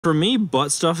For me,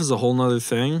 butt stuff is a whole nother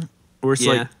thing. Where it's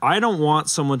like I don't want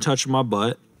someone touching my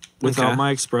butt without my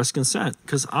express consent,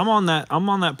 because I'm on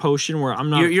that potion where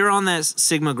I'm not. You're on that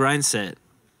Sigma grind set,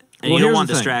 and you don't want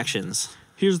distractions.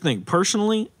 Here's the thing.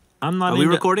 Personally, I'm not. Are we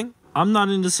recording? I'm not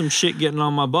into some shit getting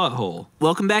on my butthole.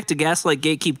 Welcome back to Gaslight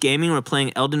Gatekeep Gaming. We're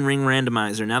playing Elden Ring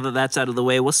Randomizer. Now that that's out of the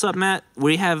way, what's up, Matt?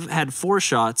 We have had 4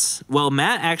 shots. Well,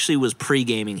 Matt actually was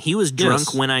pre-gaming. He was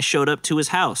drunk when I showed up to his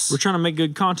house. We're trying to make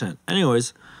good content.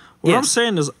 Anyways, what I'm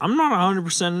saying is I'm not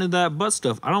 100% into that butt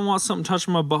stuff. I don't want something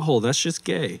touching my butthole. That's just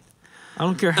gay. I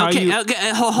don't care how you...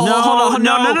 Okay, hold on.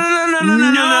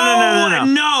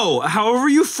 No. However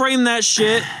you frame that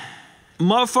shit...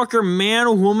 Motherfucker,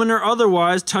 man, woman, or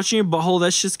otherwise, touching your butthole,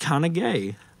 that's just kind of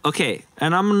gay. Okay.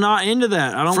 And I'm not into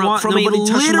that. I don't want nobody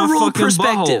touching my fucking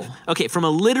butthole. Okay, from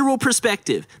a literal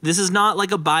perspective, this is not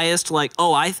like a biased, like,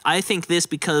 oh, I think this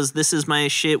because this is my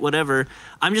shit, whatever.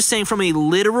 I'm just saying from a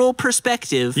literal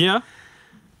perspective,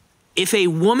 if a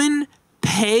woman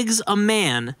pegs a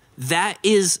man, that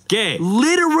is gay.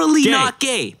 Literally not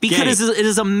gay. Because it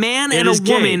is a man and a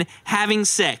woman having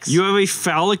sex. You have a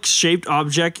phallac-shaped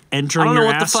object entering your asshole. I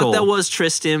don't know what the fuck that was,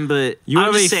 Tristan, but you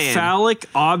have a phallic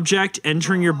object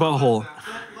entering your butthole.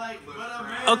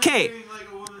 Okay.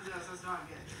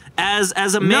 As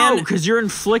a man... No, because you're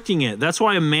inflicting it. That's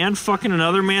why a man fucking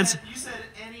another man's... You said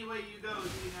any way you go,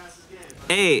 eating ass is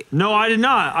gay. Hey. No, I did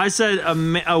not. I said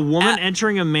a woman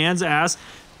entering a man's ass...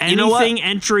 Anything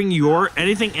entering your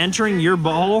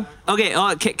butthole? Okay,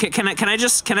 can I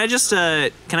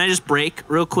just break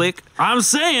real quick? I'm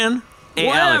saying, hey,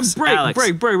 Alex, break.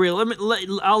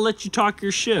 I'll let you talk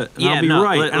your shit. And I'll be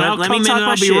right. And I'll come in and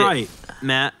I'll be right.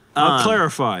 Matt, I'll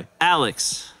clarify.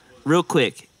 Alex, real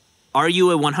quick, are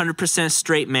you a 100%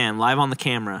 straight man live on the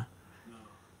camera?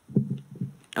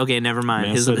 Okay, never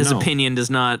mind. His opinion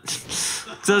does not.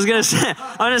 So I was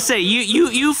gonna say,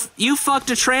 you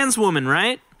fucked a trans woman,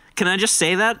 right? Can I just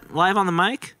say that live on the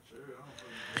mic?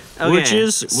 Okay. Which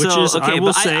is I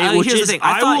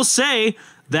will say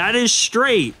that is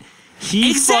straight.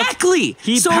 Exactly.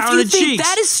 So if you think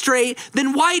that is straight,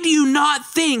 then why do you not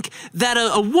think that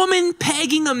a woman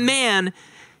pegging a man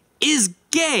is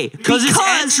gay? Because it's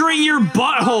entering your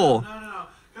butthole. No,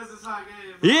 because it's not gay.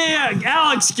 Yeah,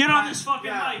 Alex, get on this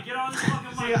fucking mic. Get on this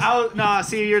fucking mic.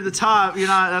 See, you're the top. You're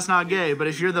not. That's not gay. But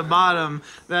if you're the bottom,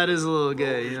 that is a little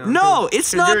gay. You know? No,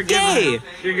 it's not gay.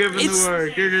 You're giving the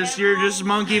work. You're just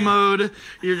monkey mode.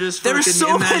 You're just fucking There's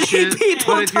so many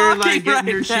people But if you're like getting right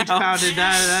your cheeks pounded,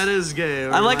 that is gay.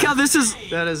 I like how this is.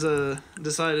 That is a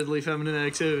decidedly feminine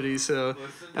activity. So,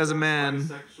 as a man,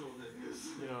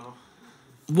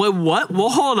 What? Well,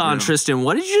 hold on, Tristan.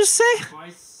 What did you just say?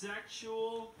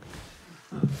 Bisexual.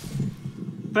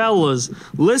 Fellas,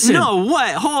 listen. No,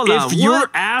 what? Hold on. If your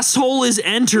asshole is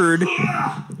entered,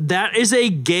 that is a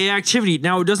gay activity.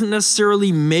 Now, it doesn't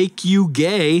necessarily make you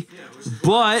gay,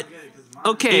 but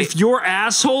if your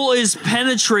asshole is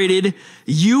penetrated,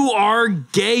 you are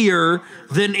gayer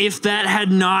than if that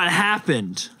had not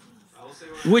happened.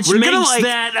 Which makes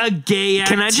that a gay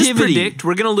activity. Can I just predict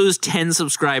we're going to lose 10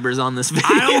 subscribers on this video?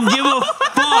 I don't give a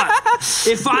fuck.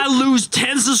 If I lose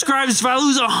 10 subscribers, if I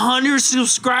lose 100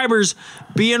 subscribers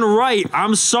being right,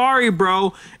 I'm sorry,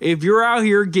 bro. If you're out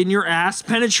here getting your ass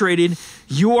penetrated,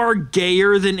 you are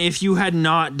gayer than if you had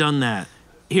not done that.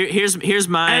 Here's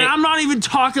my... And I'm not even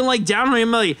talking like down on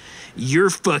him like, you're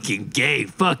fucking gay,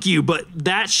 fuck you. But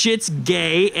that shit's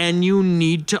gay and you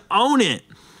need to own it.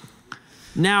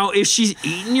 Now, if she's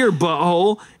eating your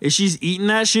butthole, if she's eating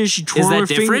that shit, she twirling her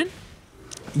finger. Is that different?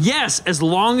 Yes, as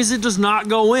long as it does not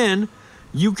go in,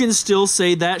 you can still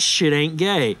say that shit ain't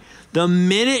gay. The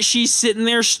minute she's sitting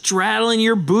there straddling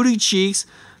your booty cheeks,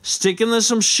 sticking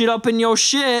some shit up in your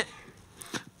shit,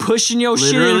 pushing your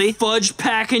shit in, fudge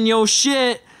packing your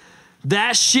shit,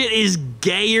 that shit is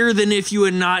gayer than if you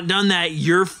had not done that.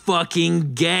 You're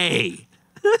fucking gay.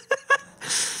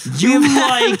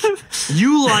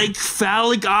 You like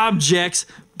phallic objects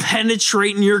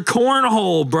penetrating your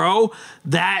cornhole, bro.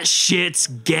 That shit's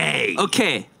gay.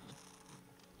 Okay.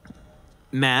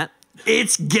 Matt.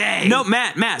 It's gay. No,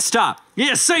 Matt, stop.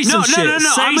 Yeah, say some shit. No.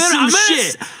 Say some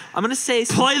shit. I'm gonna say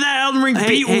some. Play that Elden Ring.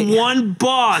 Beat one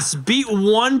boss. Beat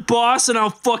one boss and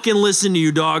I'll fucking listen to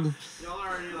you, dog.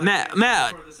 Matt, hold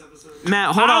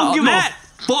on. I don't give a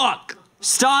fuck.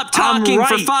 Stop talking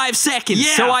for 5 seconds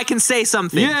so I can say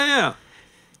something. Yeah.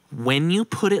 When you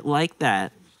put it like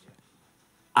that,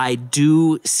 I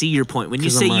do see your point. When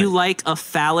you say you like a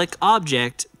phallic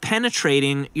object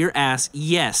penetrating your ass,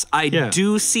 yes, I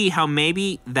do see how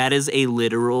maybe that is a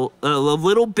little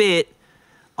bit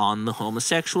on the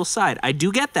homosexual side. I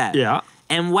do get that. Yeah.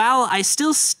 And while I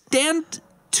still stand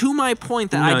to my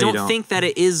point that No, I you don't don't. think that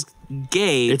it is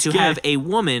gay It's to gay. have a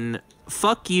woman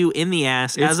fuck you in the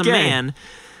ass It's as a gay. man.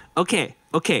 Okay.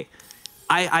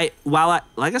 While I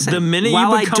like I said, The minute you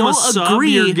while become I a don't sub,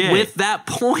 agree you're gay. with that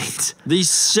point, The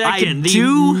second, the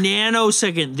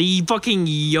nanosecond, the fucking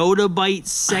Yoda bite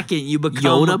second you become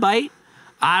Yoda bite.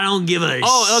 I don't give a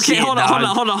Oh, okay. shit, Hold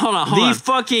on. The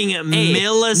fucking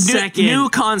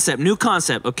millisecond. New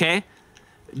concept. Okay.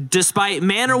 Despite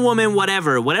man or woman,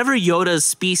 whatever Yoda's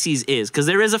species is, because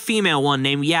there is a female one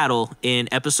named Yaddle in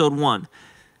episode 1.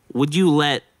 Would you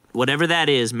let whatever that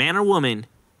is, man or woman,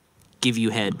 give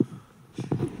you head?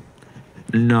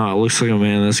 No, it looks like a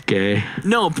man that's gay.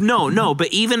 No. But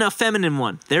even a feminine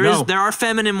one, there are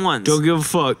feminine ones. Don't give a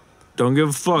fuck. Don't give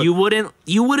a fuck. You wouldn't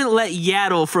let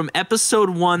Yaddle from episode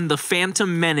 1, The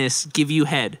Phantom Menace, give you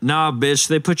head. Nah, bitch.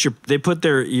 They put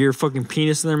your fucking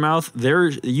penis in their mouth.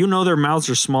 Their mouths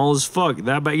are small as fuck.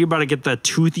 You about to get the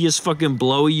toothiest fucking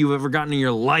blowy you've ever gotten in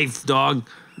your life, dog.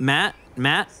 Matt.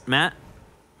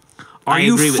 Are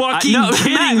you fucking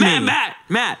kidding me?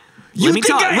 Matt. You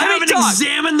think I haven't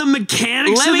examined the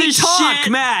mechanics of this shit?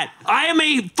 Matt. I am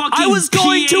a fucking I was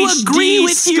going to PhD agree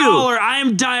with you. scholar. I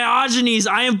am Diogenes.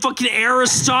 I am fucking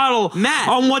Aristotle. Matt.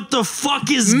 On what the fuck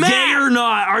is Matt. gay or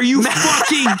not. Are you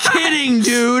fucking kidding,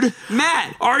 dude?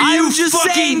 Matt, Are you I'm just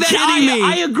fucking saying that kidding me?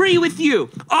 I agree with you.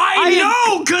 I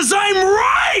know, because I'm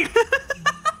right.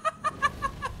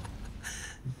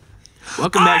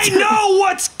 Welcome back. I know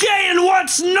what's gay and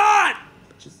what's not.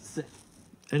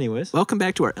 Anyways, Welcome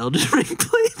back to our Elden Ring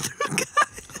playthrough,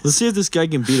 guys. let's see if this guy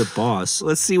can beat a boss.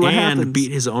 Let's see what and happens. beat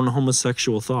his own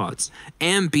homosexual thoughts.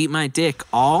 And beat my dick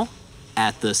all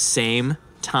at the same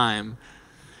time.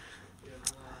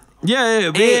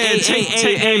 Yeah.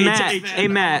 Hey,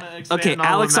 Matt. Okay,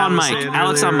 Alex on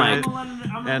mic.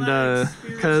 And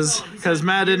because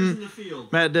Matt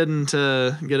didn't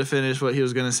get to finish what he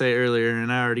was gonna say earlier,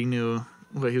 and I already knew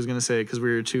what he was gonna say because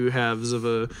we were 2 halves of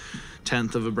a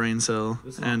 1/10 of a brain cell,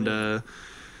 and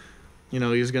he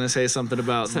was gonna say something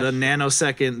about the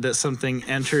nanosecond that something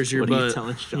enters your What are you butt.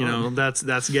 telling Sean?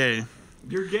 That's gay.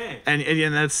 You're gay. And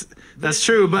that's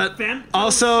true, but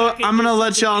also I'm gonna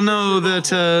let y'all know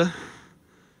that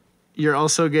you're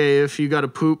also gay if you got a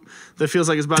poop that feels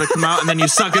like it's about to come out and then you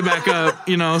suck it back up.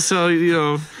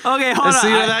 Okay, hold so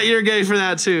on. that you're gay for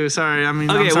that too. Sorry, I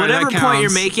mean. Okay, I'm sorry, whatever that point you're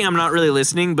counts. making, I'm not really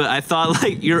listening, but I thought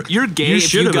like you're gay You if you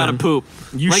should've got to been. poop.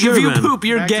 You Like if should've you been. poop,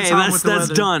 you're Back to gay. Tom That's with the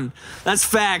leather. done. That's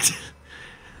fact.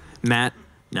 Matt,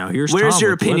 Now here's where's Tom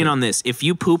your with the opinion leather. on this? If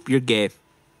you poop, you're gay.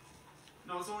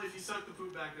 No, it's only if you suck the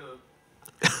poop back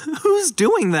up. Who's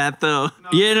doing that though?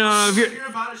 Yeah, no, if If you're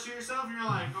about to shit yourself, and you're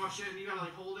like, oh shit, and you gotta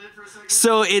like hold it for a second.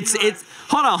 So it's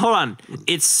hold on.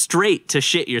 It's straight to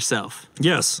shit yourself.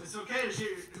 Yes. It's okay to shit.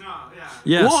 Yeah.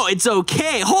 Yes. Whoa, it's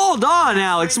okay. Hold on,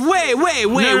 Alex. Wait.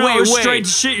 No, straight to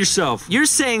shit yourself. You're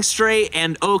saying straight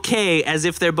and okay as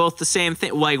if they're both the same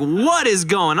thing. Like, what is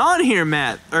going on here,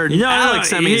 Matt? Or No,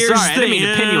 Alex, I mean, here's sorry. the I didn't mean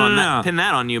thing. to pin you on No. that. Pin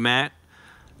that on you, Matt.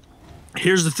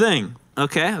 Here's the thing.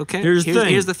 Okay. Here's the thing.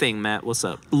 Here's the thing, Matt. What's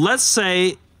up? Let's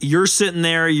say you're sitting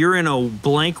there, you're in a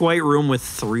blank white room with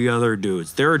 3 other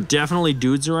dudes. There are definitely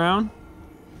dudes around,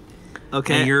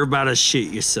 Okay. and you're about to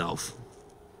shit yourself.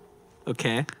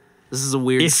 Okay. This is a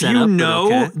weird If setup. you but know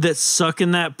okay. that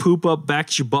sucking that poop up back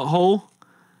to your butthole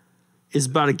is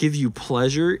about to give you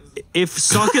pleasure, if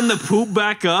sucking the poop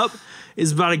back up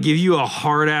is about to give you a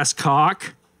hard ass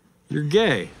cock, you're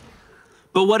gay.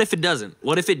 But what if it doesn't?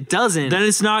 What if it doesn't? Then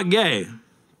it's not gay.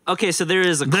 Okay, so there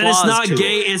is a Then clause it's not to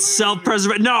gay, it. it's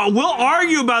self-preservation. No, we'll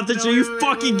argue about this. Are you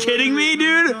fucking kidding me,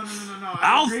 dude? No.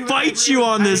 I'll fight you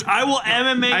on this. I will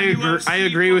MMA. I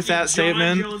agree with that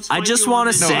statement. I just wanna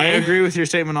No, say- I agree with your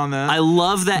statement on that. I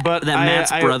love that but that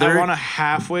Matt's brother. I want to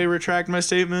halfway retract my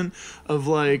statement of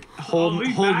like hold.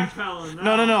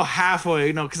 No,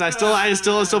 halfway. No, because I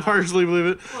still partially believe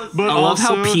it. But I love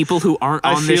also, how people who aren't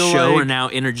I on this feel show like- are now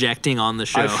interjecting on the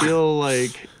show. I feel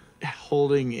like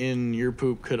holding in your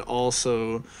poop could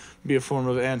also be a form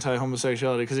of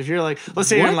anti-homosexuality. Because if you're like, let's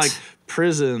say you're in What? like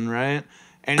prison, right?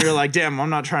 And you're like, damn, I'm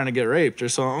not trying to get raped or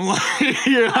something.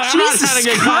 You're like, I'm not Jesus trying to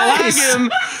get caught Christ. lacking.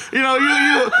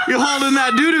 You holding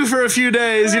that doo-doo for a few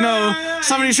days,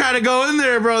 Somebody try to go in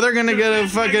there, bro. They're gonna get a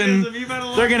fucking.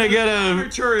 They're gonna get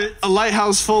a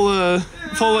lighthouse full of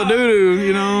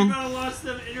doo-doo,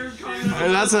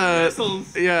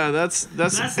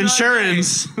 That's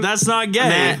insurance. That's not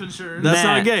gay. That's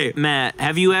not gay. Matt,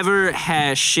 have you ever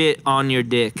had shit on your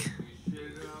dick?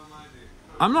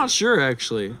 I'm not sure,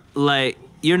 actually. Like,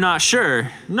 You're not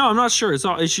sure. No, I'm not sure. It's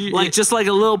Like just like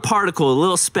a little particle, a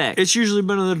little speck. It's usually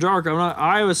been in the dark.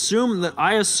 I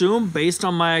assume based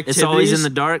on my activities, it's always in the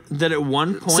dark. That at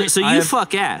one point, so you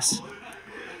fuck ass.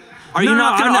 Are you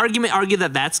not going to argue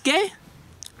that that's gay?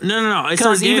 No. It's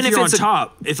not gay even if you're on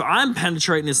top. If I'm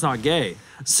penetrating, it's not gay.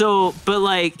 So, but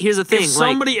like, here's the thing: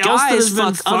 somebody like, else guys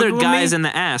fuck other guys in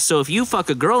the ass. So if you fuck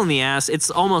a girl in the ass,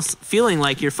 it's almost feeling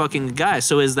like you're fucking a guy.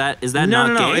 So is that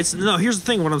not gay? No. Here's the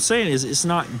thing: what I'm saying is, it's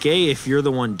not gay if you're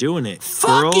the one doing it,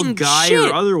 fucking girl, guy,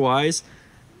 shit. or otherwise.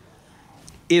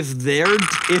 If their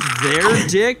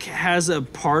dick has a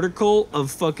particle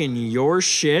of fucking your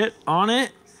shit on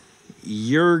it,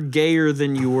 you're gayer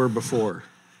than you were before.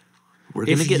 We're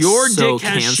gonna if get your so dick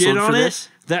has shit on it,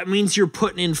 that means you're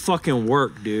putting in fucking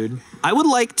work, dude. I would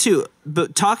like to,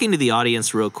 but talking to the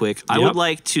audience real quick, I would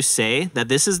like to say that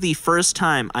this is the first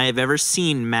time I have ever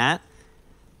seen Matt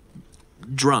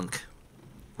drunk.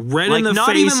 Red like, in the not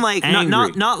face, even like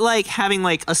angry. not like having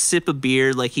like a sip of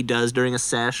beer like he does during a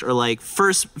sesh, or like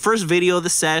first video of the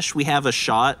sesh we have a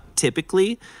shot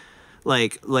typically,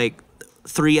 like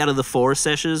 3 out of the 4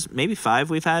 sessions, maybe 5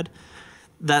 we've had.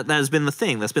 That has been the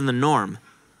thing. That's been the norm.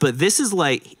 But this is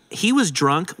like, he was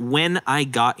drunk when I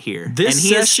got here. And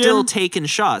he is still taking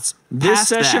shots. This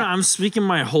session, I'm speaking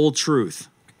my whole truth.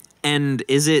 And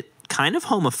is it kind of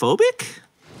homophobic?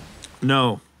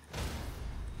 No.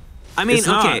 I mean,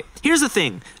 okay, here's the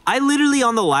thing. I literally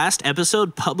on the last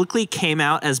episode publicly came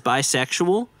out as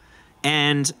bisexual.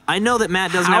 And I know that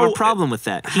Matt doesn't have a problem with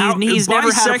that. He's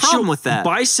never had a problem with that.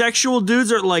 Bisexual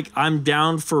dudes are like, I'm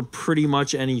down for pretty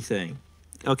much anything.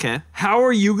 Okay. How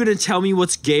are you going to tell me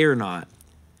what's gay or not?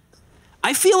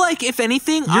 I feel like, if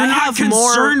anything, you're not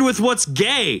concerned with what's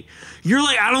gay. You're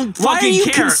like, I don't fucking care. Why are you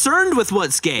concerned with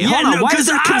what's gay? Hold on, why is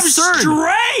there concern? I'm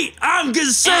straight. I'm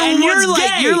concerned with what's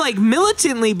gay. You're like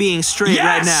militantly being straight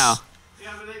right now.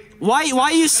 Why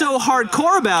are you so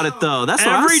hardcore about it, though? That's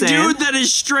what I'm saying. Every dude that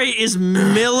is straight is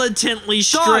militantly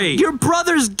straight. Dog, your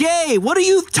brother's gay. What are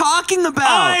you talking about?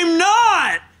 I'm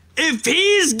not. If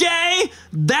he's gay,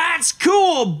 that's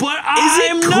cool, but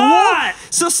I'm not.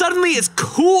 So suddenly it's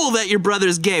cool that your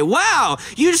brother's gay. Wow,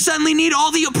 you suddenly need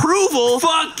all the approval.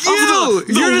 Fuck you.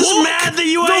 You're just mad that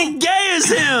you ain't gay as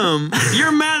him.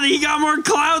 You're mad that he got more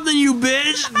clout than you,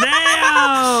 bitch.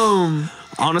 Damn.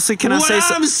 Honestly, can I say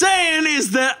something? What I'm saying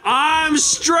is that I'm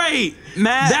straight.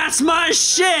 Matt. That's my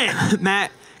shit.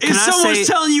 Matt. If someone's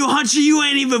telling you, Hunter, you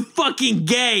ain't even fucking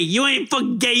gay. You ain't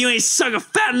fucking gay. You ain't suck a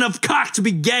fat enough cock to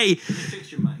be gay.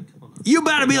 Fix your mic. You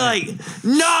better be like,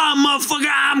 nah, motherfucker,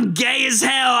 I'm gay as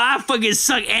hell. I fucking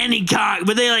suck any cock.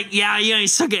 But they like, yeah, you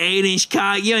ain't suck an 8-inch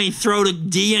cock. You ain't throw the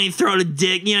D. You ain't throw the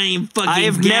dick. You ain't even fucking I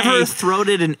have gay. never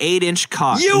throated an 8-inch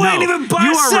cock. You ain't even bisexual.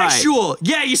 You are right.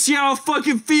 Yeah, you see how it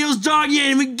fucking feels, dog? You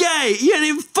ain't even gay. You ain't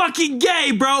even fucking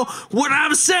gay, bro. What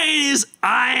I'm saying is,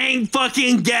 I ain't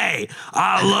fucking gay.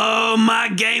 I love my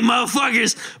gay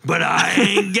motherfuckers, but I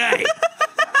ain't gay.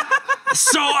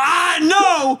 So I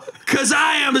know, because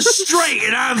I am straight,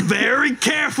 and I'm very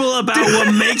careful about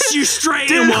what makes you straight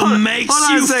and what makes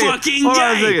you fucking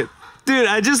gay. Dude,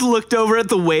 I just looked over at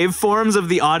the waveforms of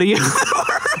the audio.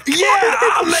 Yeah,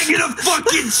 I'm making a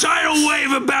fucking tidal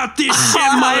wave about this shit,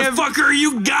 motherfucker. Are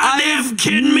you goddamn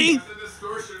kidding me?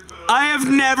 I have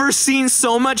never seen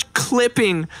so much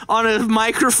clipping on a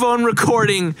microphone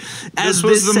recording as this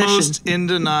was the session. most in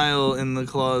denial in the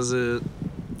closet.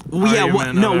 Yeah,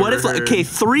 what if, okay,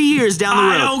 3 years down the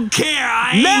road. I don't care.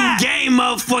 I ain't gay,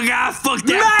 motherfucker. I fuck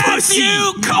that pussy.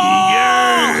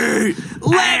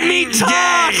 Let me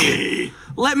talk. Gay.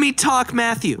 Let me talk,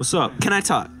 Matthew. What's up? Can I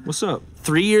talk? What's up?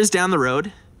 3 years down the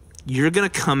road, you're going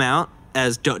to come out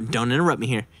as, don't interrupt me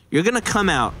here. You're going to come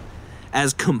out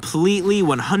as completely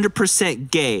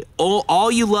 100% gay. All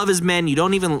you love is men. You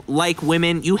don't even like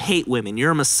women. You hate women.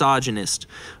 You're a misogynist,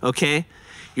 okay?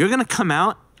 You're going to come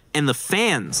out, and the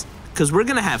fans, because we're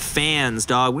going to have fans,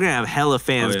 dog. We're going to have hella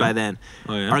fans by then,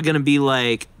 are going to be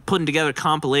like putting together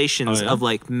compilations of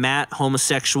like Matt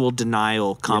homosexual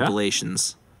denial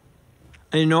compilations.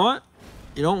 And you know what?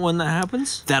 You know when that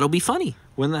happens? That'll be funny.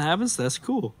 When that happens, that's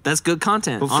cool. That's good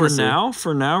content. But honestly.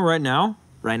 right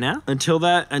now, until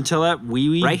that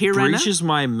wee right here, reaches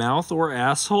my mouth or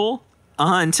asshole.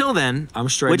 Until then, I'm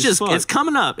straight as fuck. It's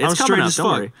coming up. It's coming up. Don't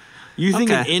worry. You think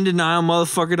an in denial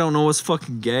motherfucker don't know what's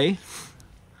fucking gay?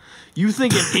 You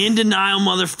think an in denial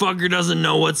motherfucker doesn't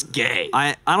know what's gay?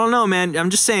 I don't know, man. I'm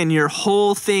just saying your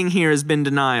whole thing here has been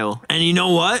denial. And you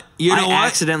know what? I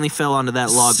accidentally fell onto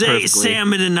that log perfectly. Say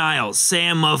I'm in denial. Say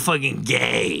I'm motherfucking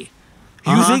gay.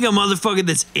 You think a motherfucker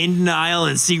that's in denial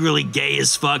and secretly gay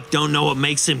as fuck don't know what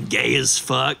makes him gay as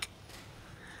fuck?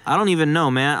 I don't even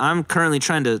know, man. I'm currently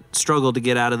trying to struggle to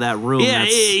get out of that room. Yeah,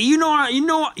 you know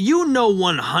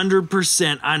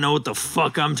 100%. I know what the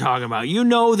fuck I'm talking about. You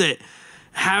know that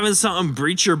having something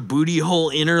breach your booty hole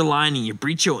inner lining, you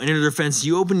breach your inner defense.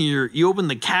 You open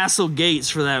the castle gates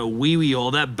for that wee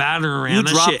hole, that battering ram. You that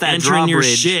drop shit that entering your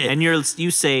drawbridge, shit, and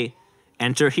you say,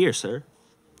 "Enter here, sir."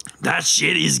 That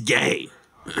shit is gay.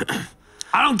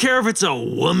 I don't care if it's a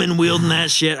woman wielding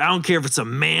that shit. I don't care if it's a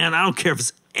man. I don't care if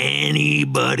it's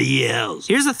anybody else.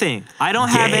 Here's the thing. I don't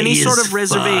have any sort of fuck.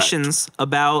 reservations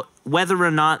about whether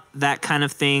or not that kind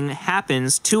of thing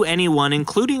happens to anyone,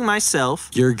 including myself.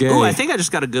 You're gay. Ooh, I think I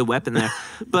just got a good weapon there.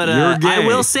 But You're gay. I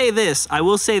will say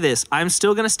this. I'm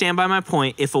still going to stand by my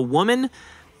point. If a woman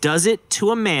does it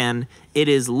to a man, it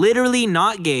is literally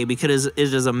not gay because it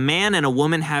is a man and a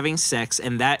woman having sex,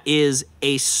 and that is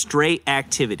a straight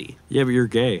activity. Yeah, but you're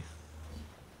gay.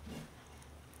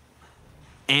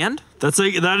 And?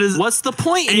 That is. What's the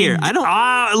point here? I don't.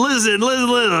 Listen.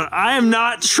 I am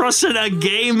not trusting a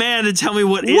gay man to tell me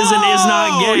what is and is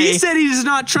not gay. He said he does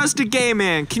not trust a gay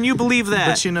man. Can you believe that?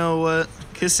 But you know what?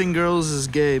 Kissing girls is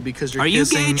gay because you're Are you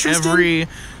kissing gay, Tristan? every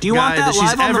Do you guy want that she's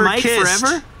live on the ever mic kissed.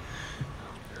 forever?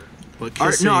 But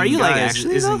kissing are you like guys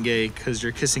actually, isn't though? gay because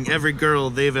you're kissing every girl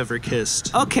they've ever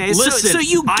kissed. Okay, Listen, so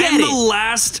you get I'm it. the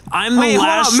last. I'm Wait, the hold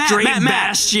last on, Matt, straight Matt.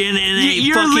 bastion in a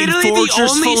You're fucking literally the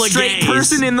fortress only full of straight gays.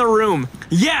 person in the room.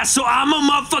 Yeah, so I'm a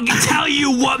motherfucking tell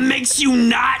you what makes you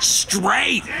not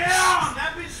straight. Damn,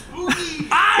 that bitch spooky.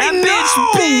 I That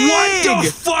know. bitch big. What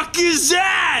the fuck is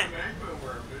that?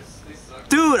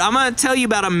 Dude, I'm gonna tell you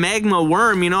about a magma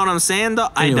worm. You know what I'm saying? Though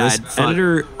Anyways, I died. Fuck.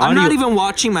 editor, I'm not audio- even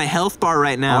watching my health bar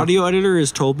right now. Audio editor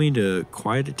has told me to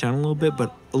quiet it down a little bit,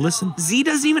 but listen. Z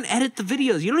doesn't even edit the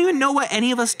videos. You don't even know what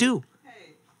any of us do.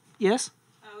 Hey, Yes.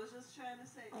 I was just trying to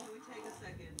say, can we take a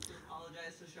second to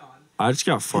apologize to Sean? I just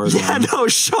got farted Yeah, on. no.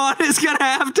 Sean is gonna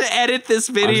have to edit this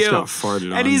video, got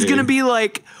farted on, and he's gonna dude. be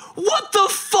like, "What the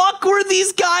fuck were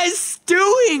these guys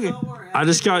doing?" Don't worry. I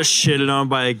just got shitted on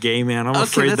by a gay man. I'm Okay,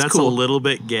 afraid that's that's cool. a little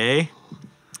bit gay.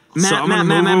 Matt, so I'm Matt, gonna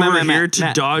Matt, move Matt, over Matt, here Matt, to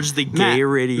Matt, dodge the gay Matt,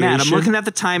 radiation. Matt, I'm looking at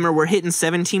the timer. We're hitting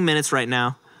 17 minutes right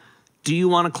now. Do you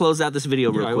want to close out this video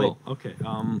real I quick will. Okay.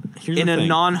 Here's in the a thing.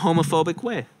 non-homophobic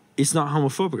way? It's not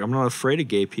homophobic. I'm not afraid of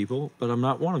gay people, but I'm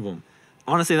not one of them.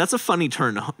 Honestly, that's a funny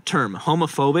term.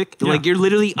 Homophobic. Yeah. Like you're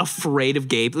literally afraid of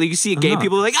gay. Like you see gay not.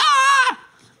 people like ah.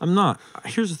 I'm not.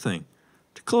 Here's the thing.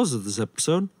 To close this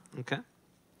episode, Okay.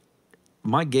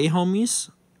 my gay homies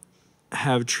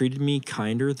have treated me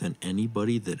kinder than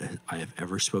anybody that I have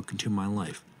ever spoken to in my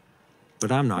life.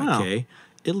 But I'm not Wow. gay.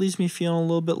 It leaves me feeling a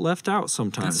little bit left out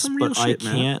sometimes. some real but shit, I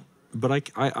man. can't. But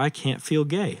I can't feel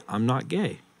gay. I'm not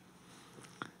gay.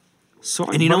 So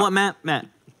And you know what, Matt?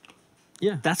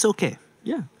 Yeah. That's okay.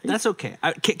 Yeah. That's okay.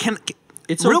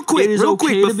 It's real okay, quick, it is real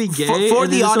okay quick, to be bef- gay. for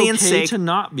and the it is audience okay sake. to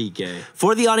not be gay.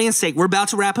 For the audience sake, we're about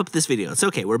to wrap up this video. It's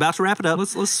okay. We're about to wrap it up.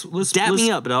 Let's Dap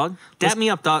me up, dog. Dap me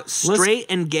up, dog. Straight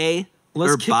and gay.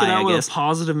 Let's or kick bi, it out I with guess. a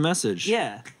positive message.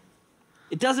 Yeah.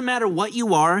 It doesn't matter what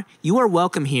you are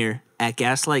welcome here at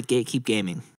Gaslight Gatekeep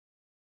Gaming.